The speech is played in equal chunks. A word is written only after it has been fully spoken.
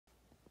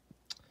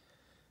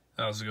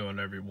How's it going,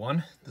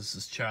 everyone? This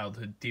is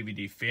Childhood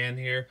DVD Fan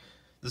here.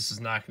 This is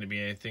not going to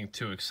be anything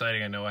too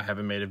exciting. I know I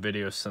haven't made a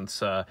video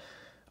since I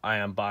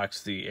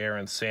unboxed the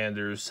Aaron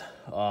Sanders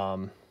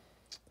Zoe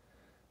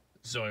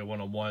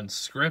 101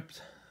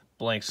 script,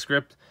 blank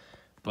script.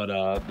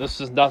 But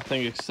this is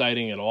nothing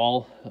exciting at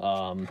all.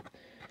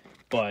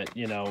 But,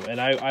 you know,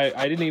 and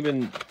I didn't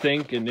even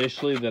think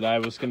initially that I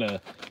was going to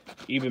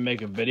even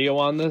make a video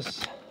on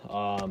this.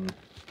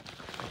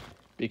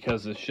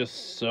 Because it's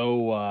just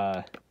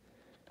so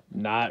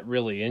not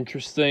really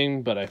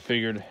interesting, but I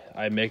figured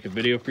I'd make a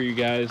video for you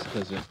guys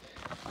because,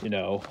 you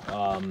know,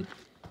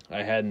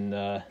 I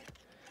hadn't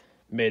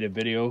made a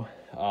video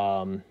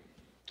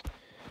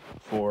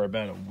for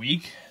about a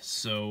week,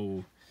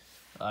 so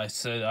I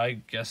said I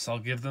guess I'll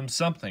give them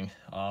something.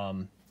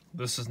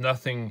 This is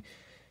nothing,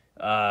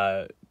 you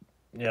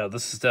know,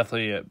 this is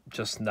definitely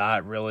just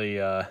not really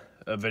a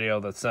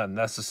video that's not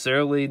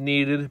necessarily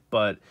needed,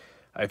 but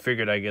I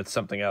figured I'd get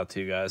something out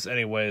to you guys.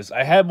 Anyways,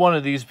 I had one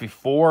of these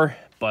before,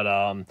 but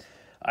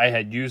I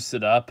had used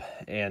it up,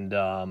 and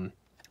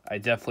I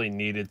definitely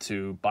needed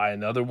to buy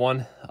another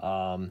one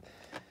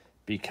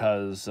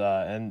because,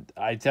 and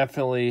I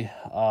definitely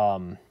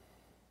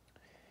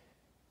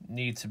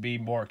need to be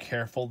more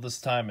careful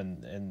this time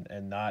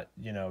and not,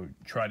 you know,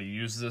 try to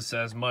use this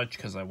as much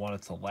because I want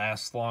it to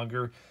last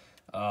longer.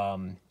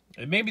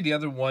 And maybe the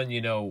other one,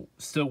 you know,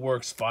 still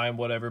works fine,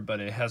 whatever,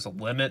 but it has a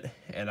limit,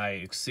 and I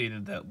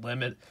exceeded that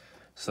limit,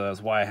 so that's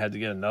why I had to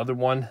get another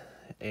one,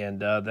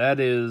 and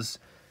that is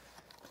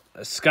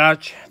a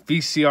Scotch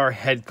VCR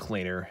head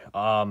cleaner.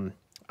 I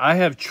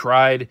have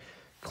tried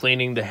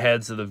cleaning the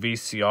heads of the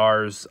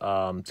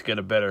VCRs to get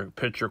a better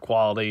picture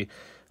quality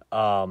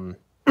on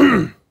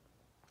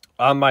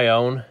my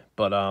own,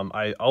 but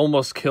I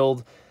almost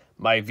killed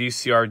my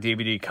VCR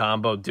DVD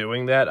combo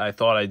doing that. I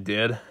thought I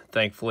did.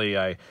 Thankfully,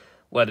 I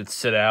let it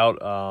sit out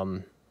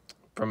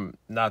from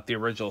not the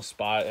original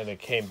spot, and it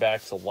came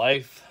back to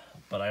life,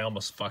 but I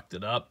almost fucked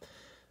it up.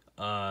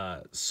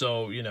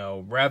 So, you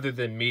know, rather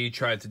than me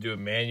try to do it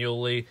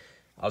manually,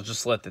 I'll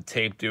just let the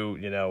tape do,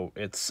 you know,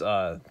 its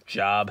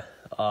job.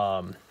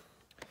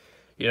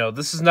 You know,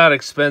 this is not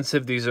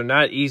expensive. These are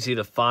not easy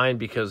to find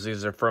because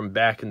these are from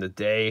back in the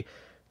day.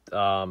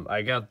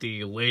 I got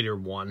the later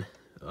one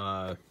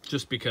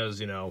just because,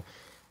 you know,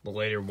 the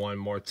later one,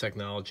 more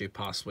technology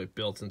possibly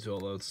built into it,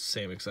 although it's the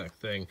same exact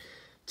thing.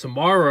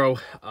 Tomorrow,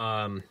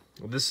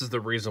 this is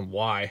the reason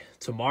why.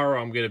 Tomorrow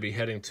I'm going to be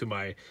heading to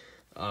my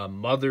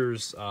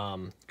mother's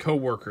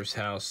co-worker's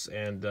house,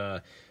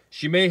 and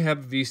she may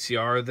have a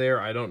VCR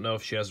there. I don't know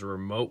if she has a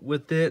remote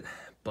with it,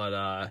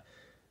 but,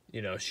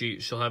 you know,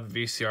 she'll have a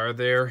VCR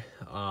there,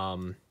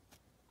 and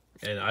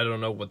I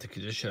don't know what the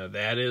condition of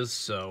that is,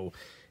 so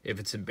if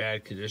it's in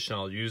bad condition,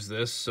 I'll use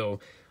this. So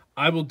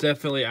I will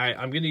definitely,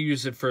 I'm going to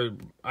use it for,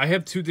 I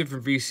have two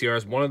different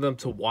VCRs, one of them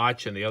to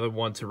watch and the other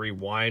one to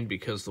rewind,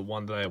 because the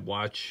one that I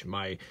watch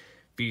my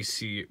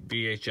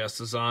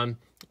VHS is on,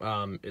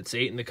 it's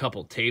ate in a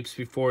couple tapes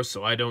before,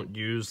 so I don't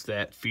use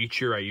that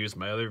feature. I use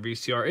my other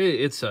VCR.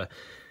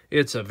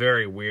 It's a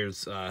very weird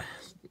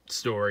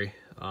story.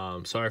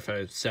 Sorry if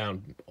I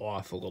sound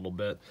off a little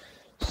bit.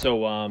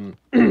 So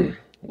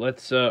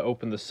let's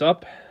open this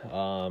up.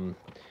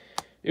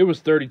 It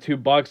was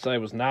 $32. I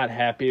was not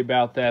happy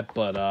about that,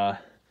 but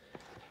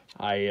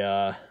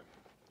I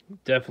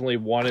definitely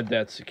wanted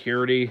that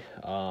security.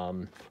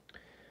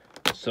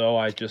 So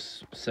I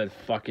just said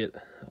fuck it.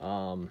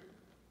 And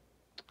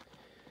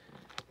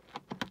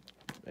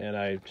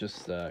I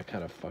just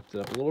kind of fucked it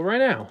up a little right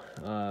now.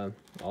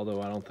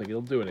 Although I don't think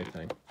it'll do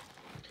anything.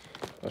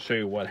 I'll show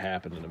you what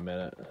happened in a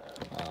minute.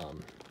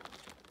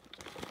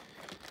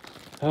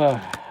 All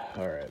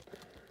right.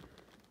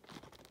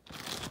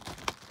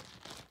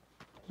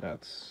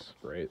 That's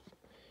great.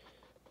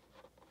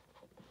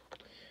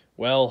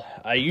 Well,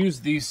 I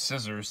used these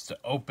scissors to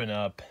open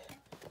up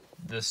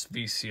this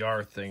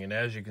VCR thing, and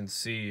as you can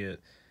see, it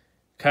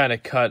kind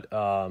of cut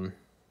the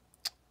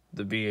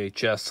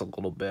VHS a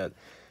little bit.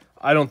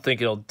 I don't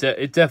think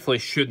it definitely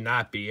should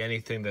not be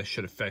anything that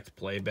should affect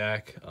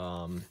playback.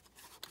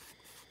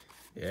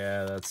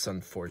 Yeah, that's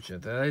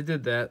unfortunate that I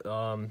did that,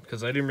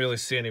 because I didn't really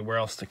see anywhere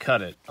else to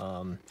cut it.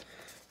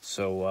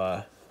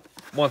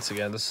 Once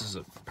again, this is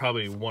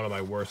probably one of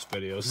my worst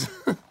videos.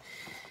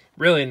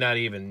 Really not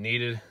even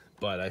needed,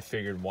 but I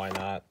figured why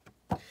not.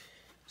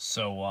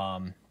 So,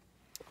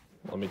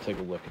 let me take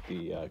a look at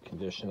the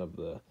condition of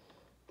the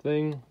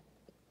thing.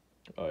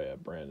 Oh yeah,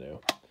 brand new.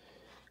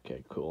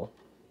 Okay, cool.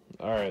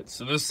 Alright,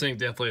 so this thing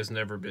definitely has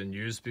never been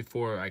used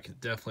before. I could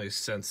definitely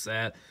sense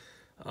that.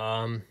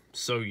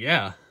 So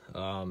yeah,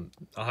 I'll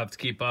have to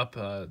keep up.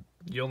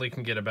 You only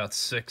can get about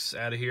 6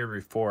 out of here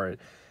before it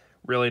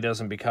really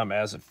doesn't become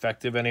as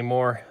effective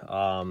anymore.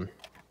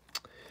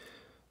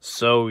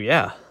 So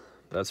yeah,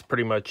 that's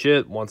pretty much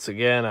it. Once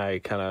again, I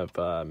kind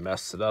of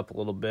messed it up a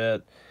little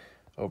bit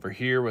over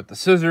here with the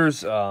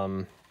scissors,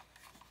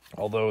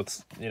 although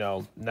it's, you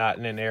know, not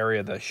in an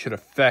area that should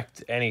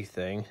affect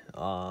anything.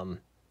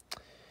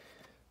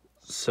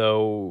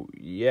 So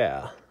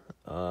yeah,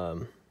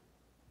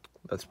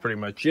 that's pretty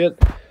much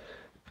it.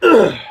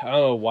 I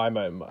don't know why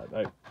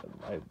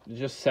it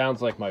just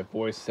sounds like my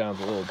voice sounds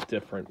a little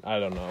different. I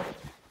don't know.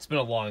 It's been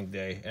a long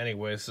day.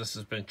 Anyways, this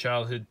has been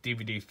Childhood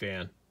DVD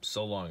Fan.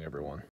 So long, everyone.